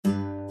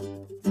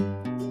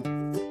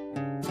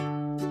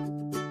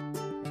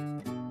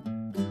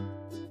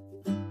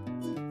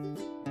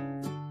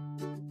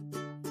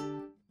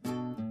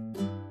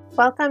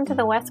Welcome to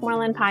the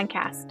Westmoreland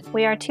Podcast.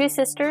 We are two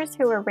sisters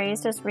who were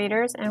raised as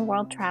readers and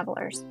world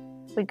travelers.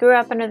 We grew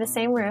up under the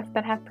same roof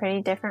but have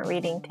pretty different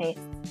reading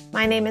tastes.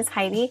 My name is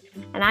Heidi,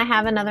 and I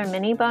have another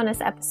mini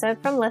bonus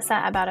episode from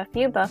Lissa about a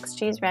few books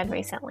she's read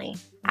recently.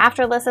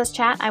 After Lissa's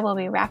chat, I will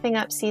be wrapping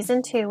up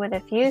Season 2 with a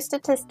few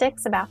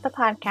statistics about the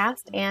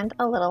podcast and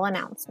a little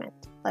announcement.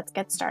 Let's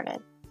get started.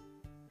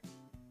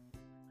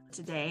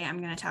 Today, I'm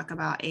going to talk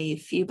about a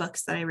few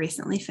books that I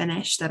recently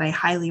finished that I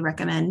highly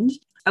recommend.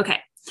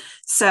 Okay,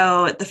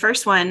 so the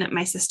first one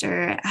my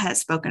sister has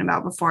spoken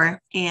about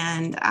before,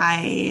 and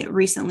I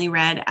recently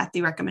read at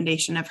the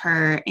recommendation of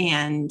her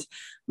and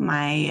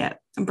my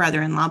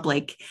brother-in-law,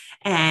 Blake.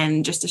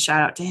 And just a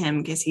shout out to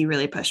him because he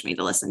really pushed me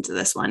to listen to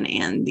this one,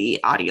 and the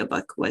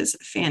audiobook was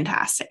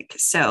fantastic.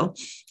 So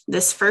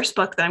this first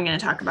book that I'm going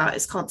to talk about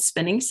is called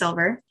Spinning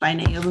Silver by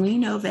Naomi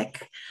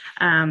Novik.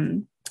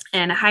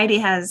 And Heidi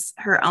has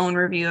her own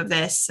review of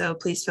this, so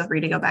please feel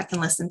free to go back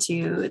and listen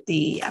to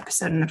the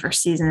episode in the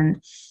first season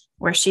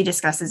where she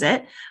discusses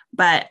it.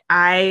 But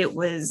I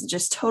was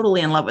just totally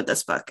in love with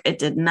this book. It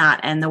did not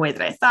end the way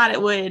that I thought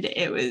it would.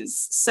 It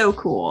was so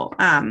cool.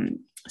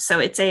 So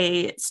it's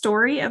a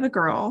story of a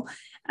girl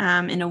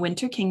in a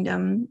winter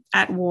kingdom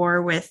at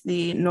war with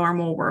the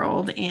normal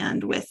world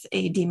and with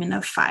a demon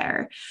of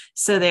fire.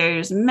 So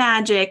there's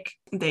magic,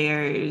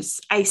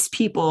 there's ice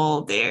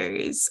people,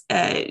 there's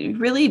a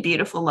really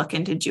beautiful look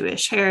into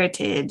Jewish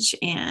heritage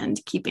and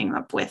keeping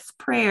up with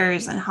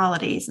prayers and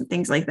holidays and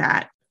things like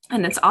that.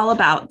 And it's all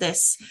about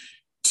this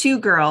two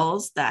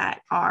girls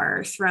that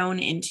are thrown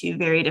into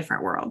very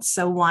different worlds.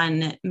 So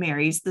one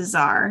marries the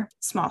Tsar,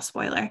 small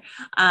spoiler.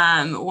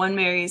 One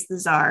marries the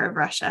Tsar of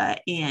Russia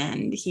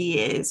and he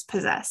is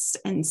possessed.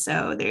 And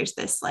so there's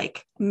this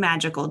like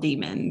magical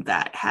demon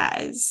that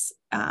has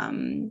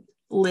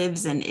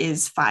lives and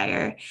is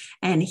fire,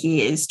 and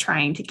he is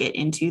trying to get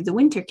into the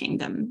Winter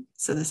Kingdom.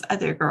 So this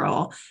other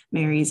girl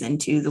marries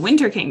into the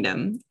Winter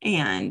Kingdom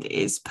and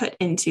is put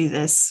into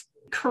this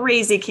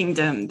crazy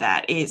kingdom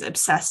that is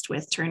obsessed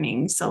with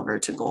turning silver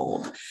to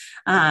gold.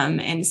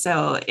 And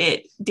so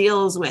it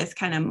deals with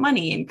kind of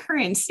money and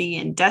currency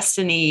and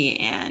destiny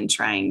and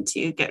trying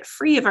to get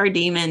free of our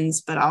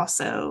demons, but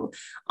also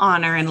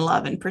honor and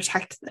love and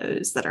protect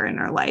those that are in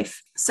our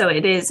life. So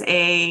it is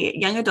a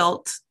young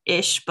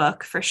adult-ish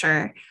book for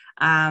sure.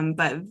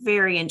 But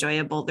very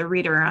enjoyable. The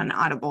reader on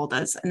Audible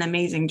does an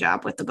amazing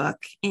job with the book,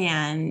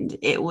 and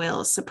it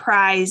will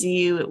surprise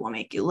you. It will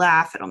make you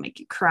laugh. It'll make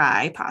you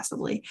cry,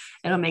 possibly.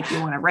 It'll make you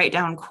want to write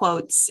down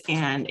quotes,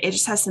 and it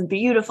just has some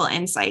beautiful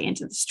insight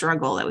into the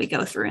struggle that we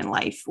go through in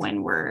life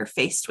when we're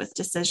faced with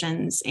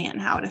decisions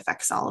and how it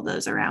affects all of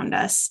those around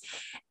us,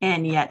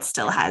 and yet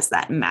still has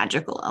that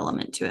magical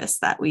element to us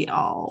that we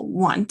all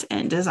want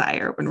and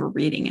desire when we're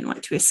reading and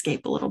want to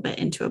escape a little bit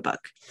into a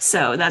book.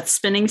 So that's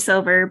Spinning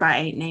Silver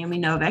by Naomi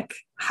Novik.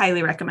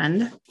 Highly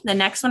recommend. The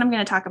next one I'm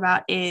going to talk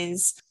about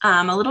is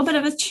a little bit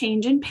of a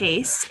change in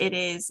pace. It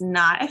is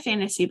not a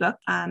fantasy book.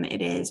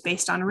 It is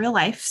based on real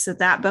life. So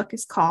that book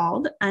is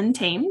called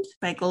Untamed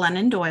by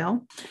Glennon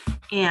Doyle.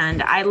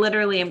 And I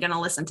literally am going to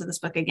listen to this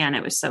book again.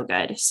 It was so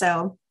good.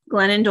 So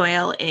Glennon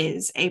Doyle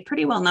is a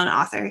pretty well-known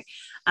author.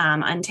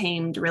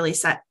 Untamed really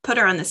put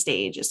her on the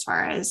stage as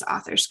far as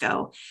authors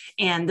go.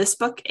 And this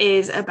book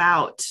is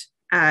about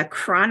a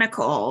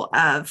chronicle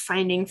of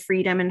finding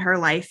freedom in her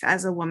life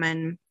as a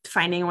woman,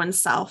 finding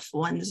oneself,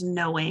 one's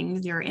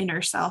knowing, your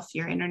inner self,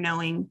 your inner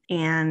knowing,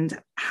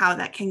 and how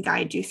that can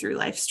guide you through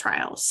life's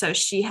trials. So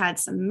she had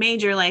some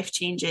major life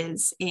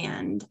changes,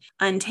 and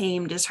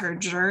Untamed is her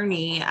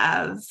journey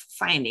of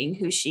finding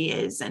who she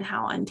is and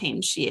how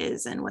untamed she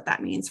is and what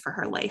that means for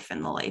her life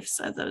and the lives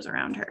of those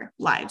around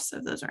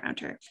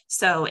her.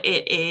 So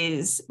it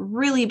is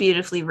really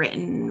beautifully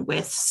written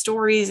with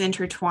stories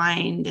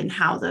intertwined and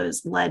how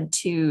those led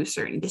to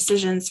certain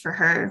decisions for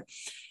her.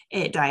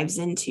 It dives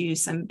into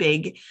some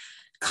big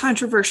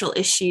controversial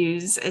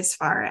issues as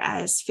far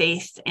as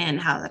faith and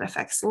how that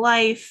affects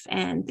life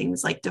and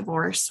things like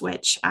divorce,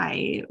 which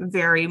I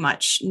very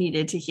much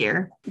needed to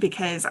hear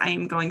because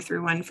I'm going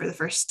through one for the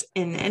first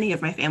in any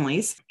of my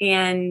families,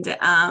 and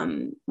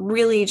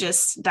really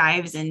just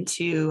dives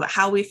into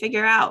how we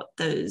figure out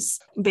those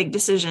big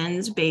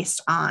decisions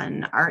based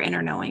on our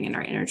inner knowing and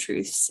our inner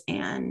truths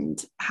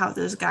and how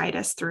those guide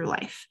us through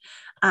life.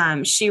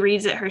 She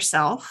reads it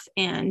herself,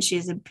 and she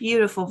has a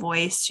beautiful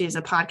voice. She has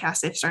a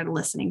podcast I've started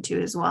listening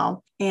to as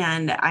well.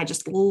 And I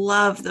just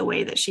love the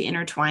way that she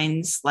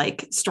intertwines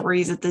like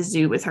stories at the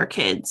zoo with her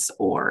kids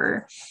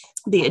or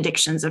the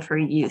addictions of her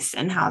youth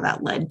and how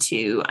that led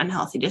to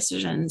unhealthy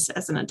decisions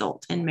as an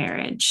adult in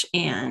marriage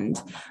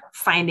and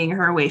finding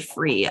her way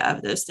free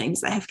of those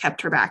things that have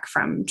kept her back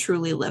from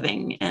truly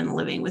living and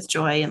living with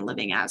joy and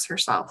living as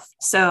herself.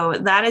 So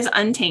that is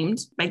Untamed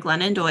by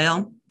Glennon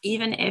Doyle.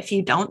 even if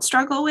you don't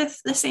struggle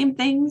with the same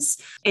things,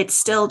 it's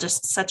still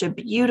just such a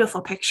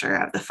beautiful picture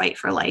of the fight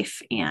for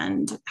life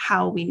and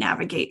how we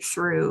navigate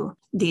through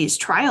these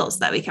trials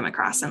that we come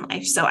across in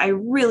life. So I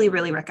really,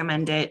 really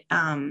recommend it.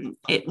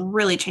 It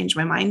really changed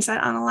my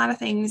mindset on a lot of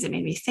things. It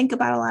made me think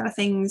about a lot of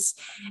things.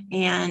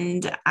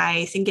 And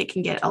I think it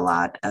can get a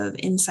lot of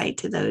insight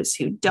to those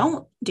who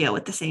don't deal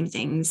with the same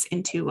things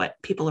into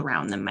what people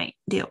around them might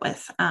deal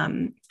with.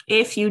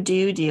 If you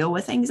do deal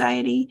with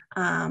anxiety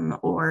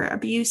or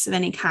abuse of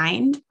any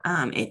kind,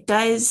 it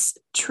does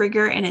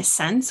trigger in a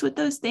sense with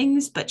those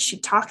things, but she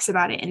talks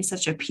about it in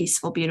such a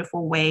peaceful,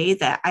 beautiful way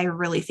that I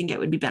really think it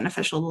would be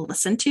beneficial to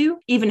listen to,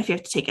 even if you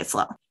have to take it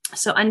slow.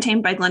 So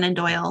Untamed by Glennon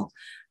Doyle,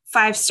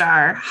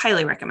 5-star,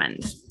 highly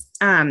recommend.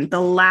 The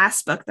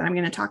last book that I'm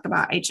going to talk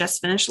about, I just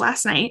finished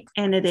last night,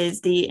 and it is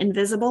The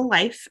Invisible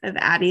Life of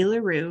Addie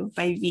LaRue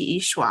by V.E.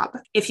 Schwab.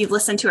 If you've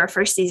listened to our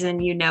first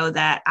season, you know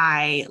that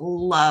I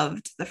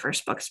loved the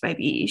first books by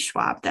V.E.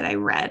 Schwab that I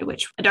read,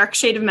 which A Dark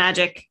Shade of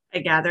Magic,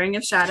 A Gathering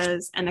of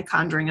Shadows, and A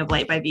Conjuring of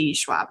Light by V.E.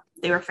 Schwab.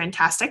 They were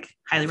fantastic.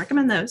 Highly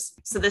recommend those.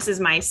 So this is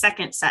my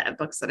second set of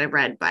books that I've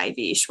read by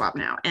V.E. Schwab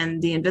now.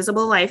 And The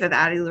Invisible Life of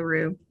Addie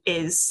LaRue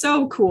is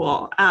so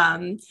cool.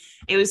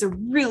 It was a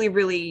really,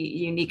 really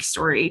unique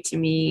story to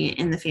me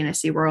in the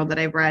fantasy world that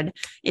I've read.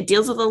 It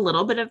deals with a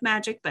little bit of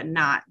magic, but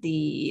not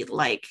the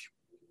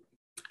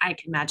I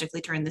can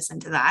magically turn this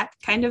into that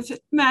kind of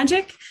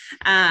magic.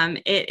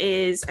 It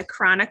is a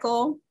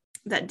chronicle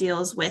that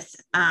deals with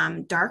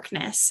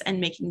darkness and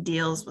making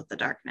deals with the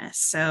darkness.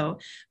 So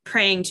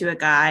praying to a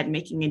god,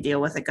 making a deal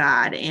with a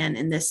god. And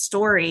in this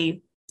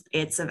story,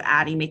 it's of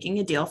Addie making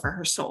a deal for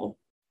her soul.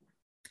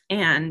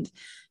 And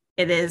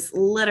it is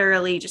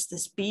literally just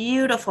this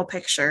beautiful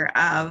picture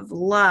of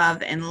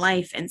love and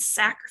life and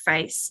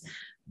sacrifice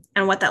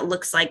and what that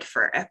looks like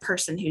for a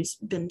person who's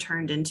been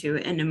turned into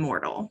an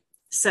immortal.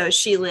 So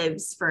she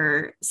lives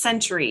for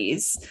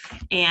centuries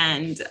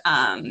and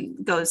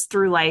goes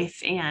through life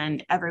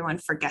and everyone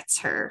forgets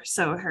her.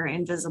 So her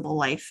invisible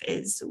life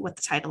is what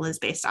the title is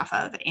based off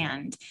of.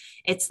 And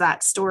it's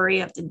that story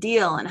of the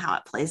deal and how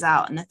it plays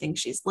out and the things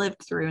she's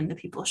lived through and the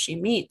people she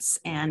meets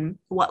and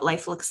what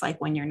life looks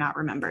like when you're not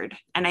remembered.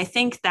 And I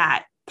think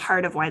that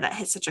part of why that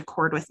hit such a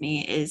chord with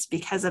me is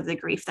because of the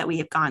grief that we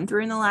have gone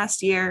through in the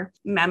last year.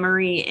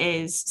 Memory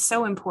is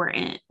so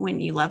important when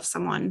you love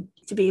someone,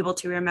 to be able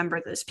to remember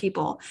those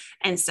people.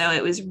 And so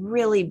it was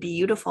really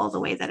beautiful the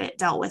way that it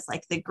dealt with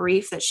like the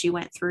grief that she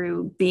went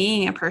through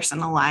being a person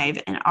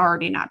alive and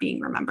already not being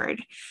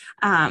remembered.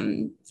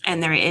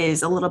 And there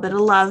is a little bit of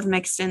love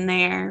mixed in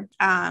there.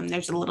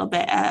 There's a little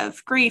bit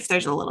of grief.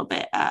 There's a little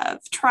bit of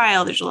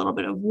trial. There's a little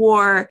bit of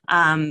war.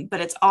 But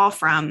it's all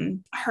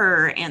from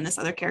her and this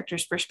other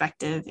character's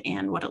perspective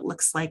and what it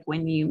looks like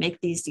when you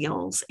make these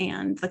deals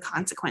and the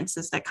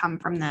consequences that come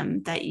from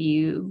them that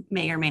you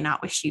may or may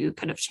not wish you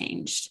could have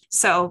changed.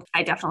 So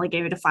I definitely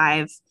gave it a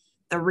 5.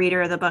 The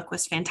reader of the book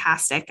was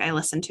fantastic. I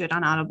listened to it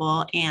on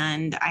Audible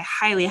and I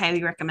highly,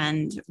 highly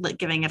recommend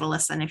giving it a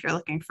listen if you're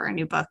looking for a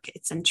new book.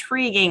 It's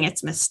intriguing.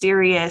 It's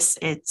mysterious.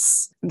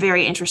 It's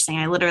very interesting.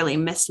 I literally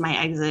missed my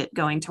exit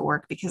going to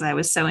work because I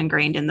was so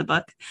ingrained in the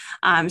book.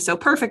 So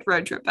perfect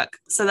road trip book.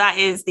 So that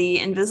is The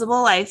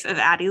Invisible Life of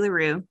Addie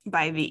LaRue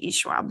by V.E.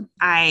 Schwab.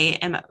 I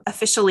am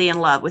officially in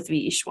love with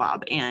V.E.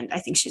 Schwab, and I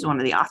think she's one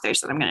of the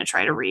authors that I'm going to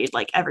try to read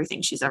like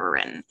everything she's ever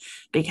written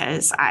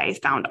because I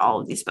found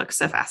all of these books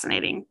so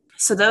fascinating.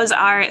 So those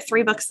are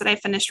 3 books that I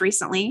finished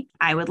recently.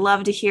 I would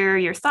love to hear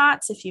your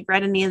thoughts if you've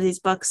read any of these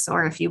books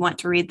or if you want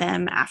to read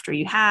them after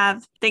you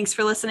have. Thanks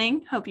for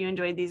listening. Hope you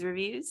enjoyed these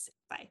reviews.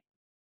 Bye.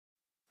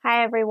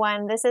 Hi,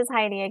 everyone. This is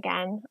Heidi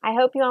again. I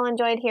hope you all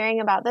enjoyed hearing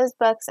about those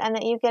books and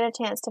that you get a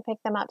chance to pick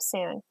them up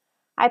soon.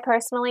 I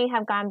personally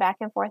have gone back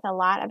and forth a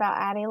lot about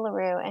Addie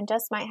LaRue and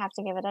just might have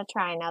to give it a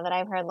try now that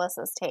I've heard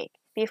Lissa's take.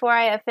 Before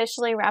I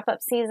officially wrap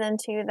up season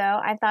 2,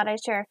 though, I thought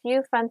I'd share a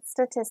few fun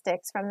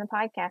statistics from the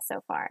podcast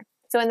so far.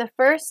 So in the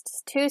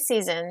first 2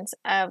 seasons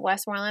of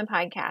Westmoreland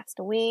Podcast,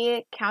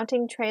 we,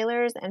 counting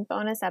trailers and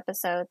bonus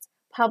episodes,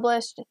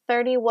 published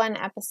 31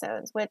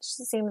 episodes, which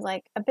seems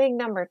like a big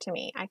number to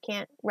me. I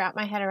can't wrap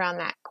my head around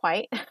that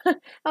quite. That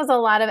was a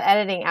lot of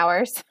editing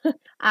hours.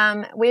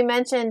 We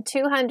mentioned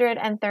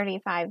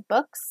 235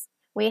 books.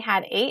 We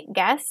had 8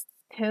 guests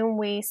whom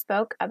we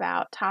spoke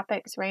about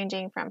topics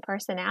ranging from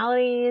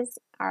personalities,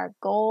 our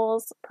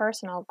goals,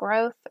 personal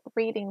growth,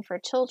 reading for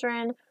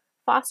children,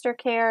 foster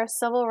care,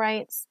 civil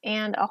rights,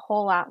 and a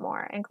whole lot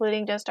more,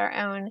 including just our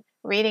own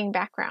reading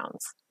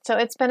backgrounds. So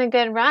it's been a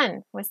good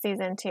run with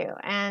season 2.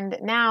 And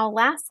now,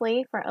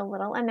 lastly, for a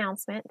little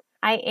announcement,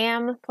 I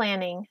am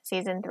planning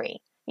season 3.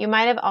 You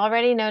might have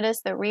already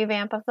noticed the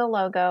revamp of the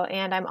logo,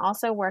 and I'm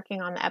also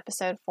working on the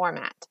episode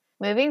format.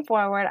 Moving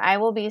forward, I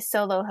will be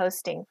solo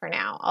hosting for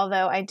now,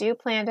 although I do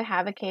plan to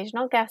have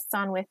occasional guests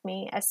on with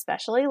me,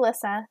 especially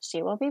Lissa.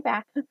 She will be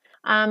back.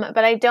 But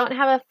I don't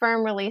have a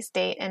firm release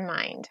date in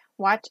mind.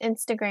 Watch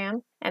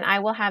Instagram, and I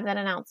will have that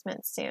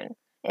announcement soon.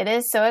 It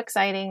is so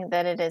exciting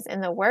that it is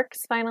in the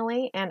works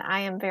finally, and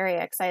I am very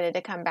excited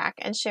to come back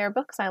and share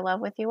books I love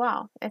with you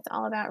all. It's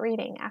all about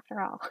reading,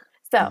 after all.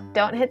 So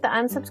don't hit the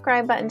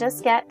unsubscribe button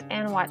just yet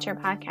and watch your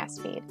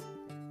podcast feed.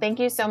 Thank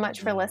you so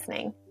much for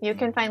listening. You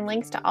can find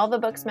links to all the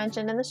books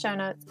mentioned in the show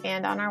notes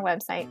and on our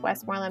website,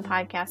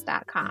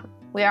 westmorelandpodcast.com.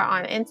 We are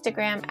on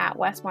Instagram at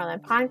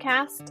Westmoreland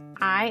Podcast.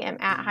 I am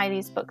at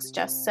Heidi's Books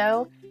Just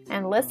So,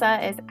 and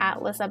Lissa is at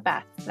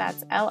Lissabeth.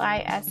 That's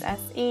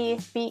LISSEBETHS.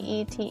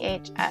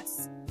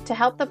 To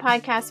help the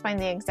podcast find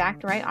the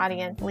exact right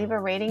audience, leave a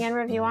rating and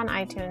review on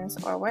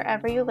iTunes or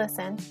wherever you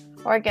listen,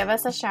 or give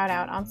us a shout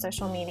out on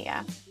social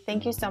media.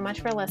 Thank you so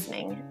much for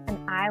listening, and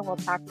I will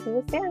talk to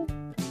you soon.